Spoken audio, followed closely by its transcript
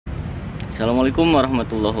Assalamualaikum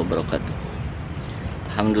warahmatullahi wabarakatuh.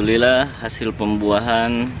 Alhamdulillah hasil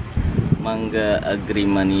pembuahan mangga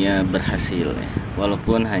agrimania berhasil ya.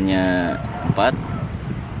 Walaupun hanya 4,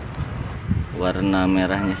 warna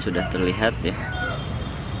merahnya sudah terlihat ya.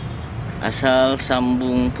 Asal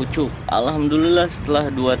sambung pucuk. Alhamdulillah setelah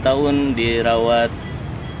 2 tahun dirawat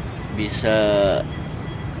bisa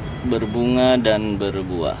berbunga dan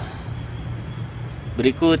berbuah.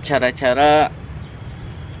 Berikut cara-cara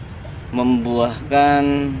membuahkan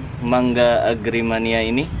mangga agrimania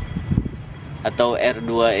ini atau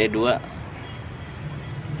R2E2.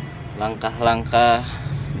 Langkah-langkah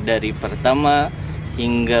dari pertama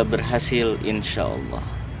hingga berhasil insya Allah.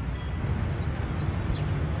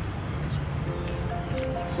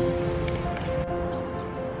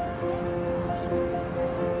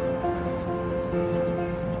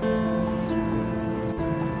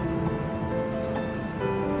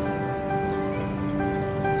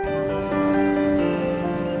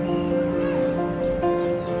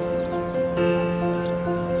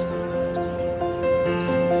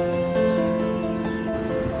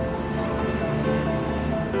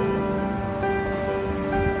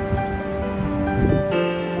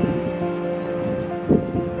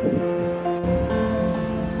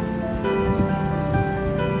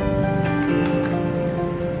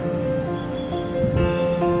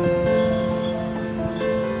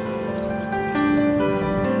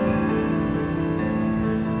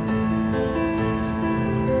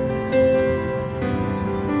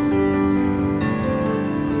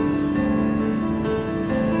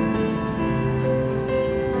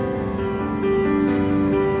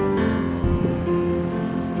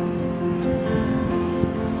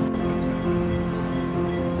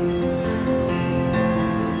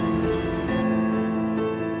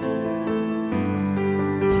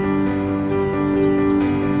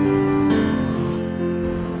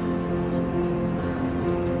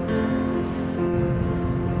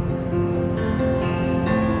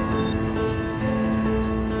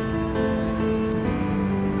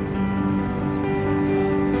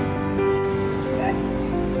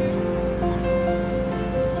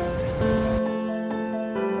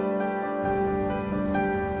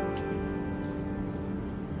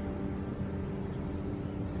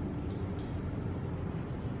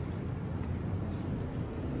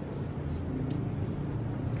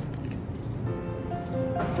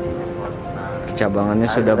 Cabangannya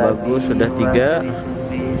sudah bagus, sudah 3.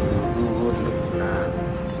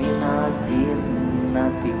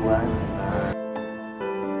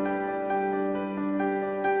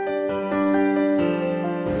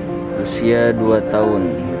 Usia 2 tahun.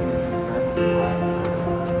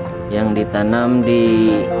 Yang ditanam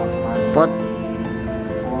di pot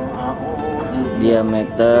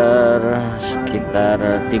diameter sekitar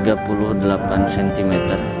 38 cm.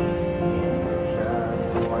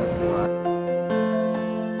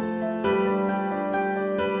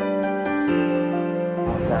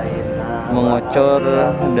 Mengocor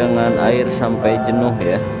dengan air sampai jenuh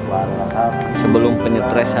ya. Sebelum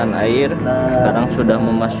penyetresan air, sekarang sudah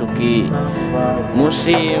memasuki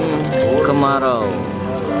musim kemarau.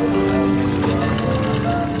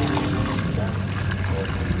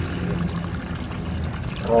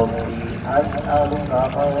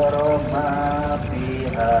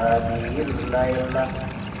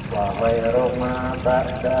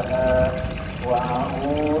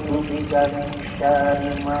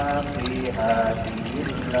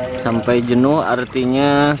 Sampai jenuh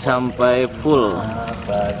artinya sampai full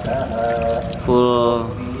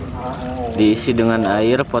diisi dengan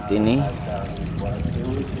air pot ini.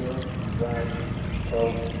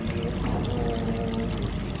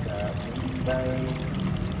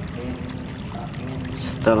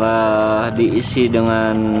 Setelah diisi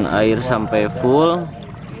dengan air sampai full,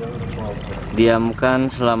 diamkan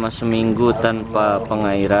selama seminggu tanpa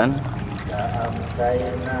pengairan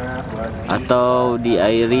atau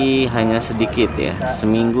diairi hanya sedikit ya,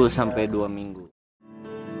 seminggu sampai 2 minggu.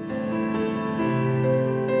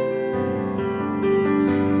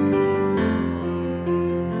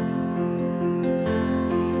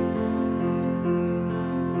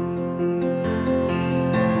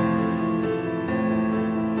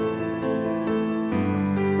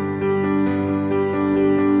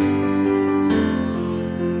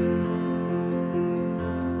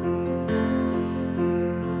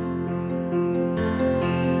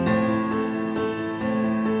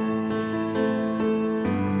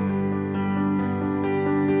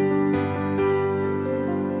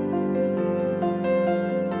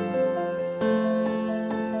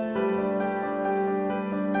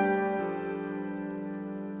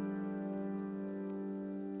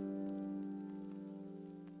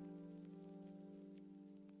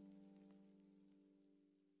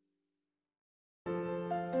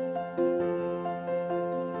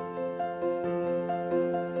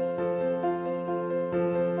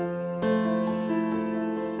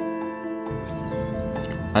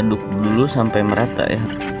 aduk dulu sampai merata ya.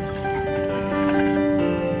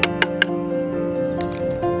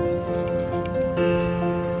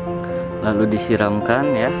 Lalu disiramkan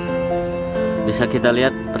ya. Bisa kita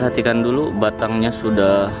lihat, perhatikan dulu batangnya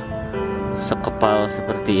sudah sekepal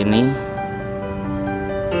seperti ini.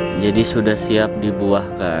 Jadi sudah siap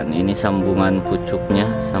dibuahkan. Ini sambungan pucuknya,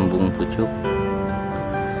 sambung pucuk.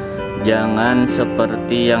 Jangan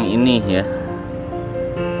seperti yang ini ya.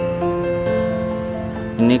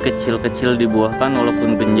 Ini kecil-kecil dibuahkan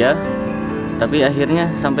walaupun genjah, tapi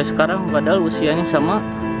akhirnya sampai sekarang padahal usianya sama,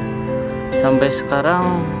 sampai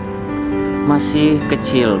sekarang masih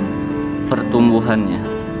kecil pertumbuhannya.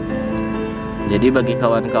 Jadi bagi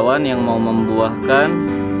kawan-kawan yang mau membuahkan,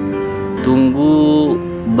 tunggu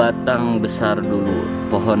batang besar dulu.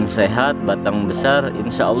 Pohon sehat, batang besar,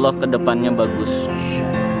 insya Allah kedepannya bagus.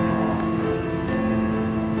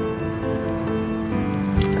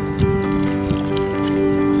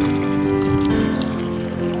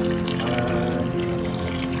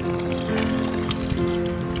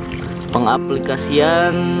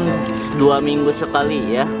 Pengaplikasian 2 minggu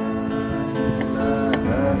sekali ya.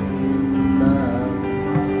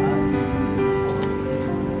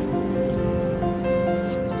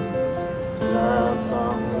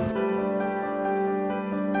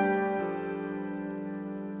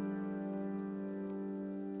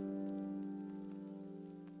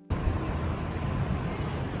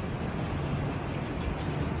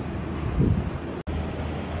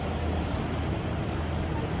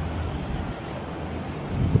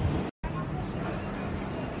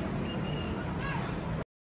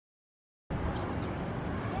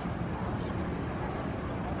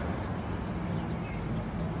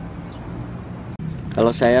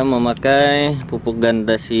 Kalau saya memakai pupuk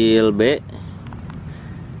gandasil B,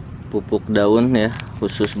 pupuk daun ya,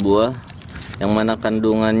 khusus buah, yang mana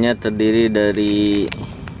kandungannya terdiri dari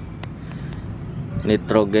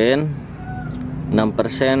nitrogen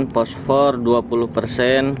 6%, fosfor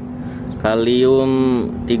 20%, kalium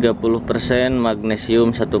 30%,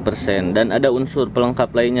 magnesium 1%, dan ada unsur pelengkap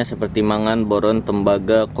lainnya seperti mangan, boron,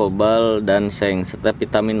 tembaga, kobal, dan seng, serta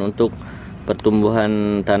vitamin untuk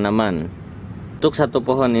pertumbuhan tanaman. Untuk satu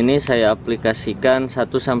pohon ini saya aplikasikan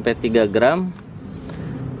 1-3 gram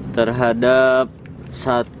terhadap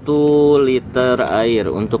 1 liter air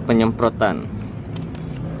untuk penyemprotan.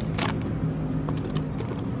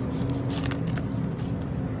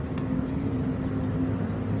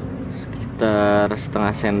 Sekitar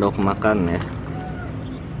setengah sendok makan ya.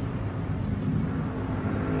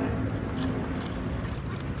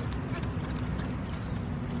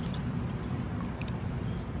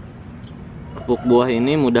 Pupuk buah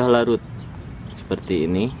ini mudah larut seperti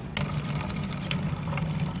ini.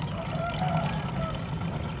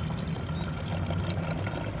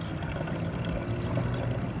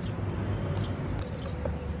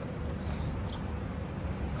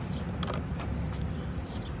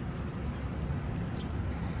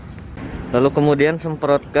 Lalu kemudian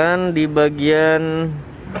semprotkan di bagian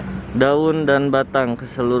daun dan batang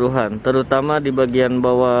keseluruhan, terutama di bagian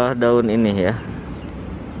bawah daun ini ya.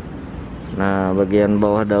 Nah, bagian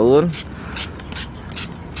bawah daun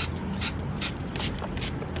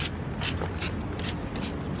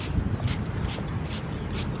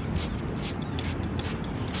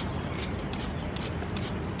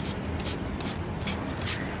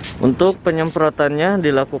untuk penyemprotannya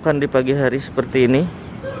dilakukan di pagi hari seperti ini,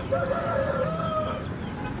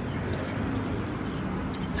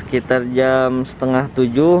 sekitar jam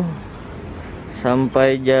 6:30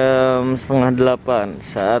 sampai jam 7:30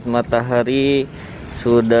 saat matahari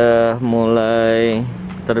sudah mulai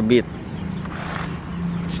terbit.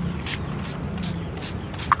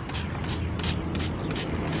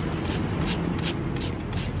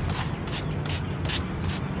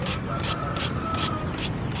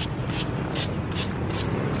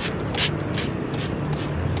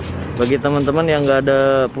 Bagi teman-teman yang nggak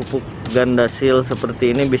ada pupuk gandasil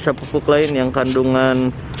seperti ini, bisa pupuk lain yang kandungan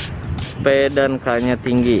P dan K-nya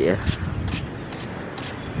tinggi ya.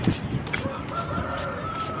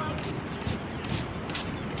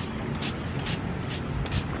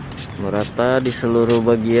 Merata di seluruh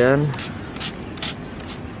bagian.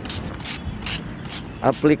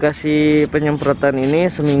 Aplikasi penyemprotan ini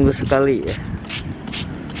seminggu sekali ya,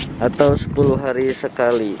 atau 10 hari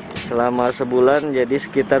sekali selama sebulan, jadi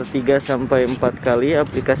sekitar 3-4 kali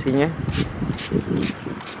aplikasinya.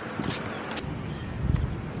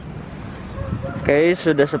 Oke,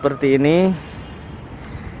 sudah seperti ini,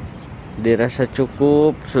 dirasa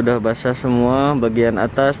cukup, sudah basah semua bagian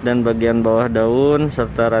atas dan bagian bawah daun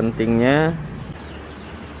serta rantingnya.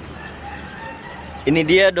 Ini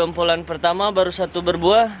dia dompolan pertama baru satu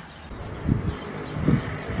berbuah.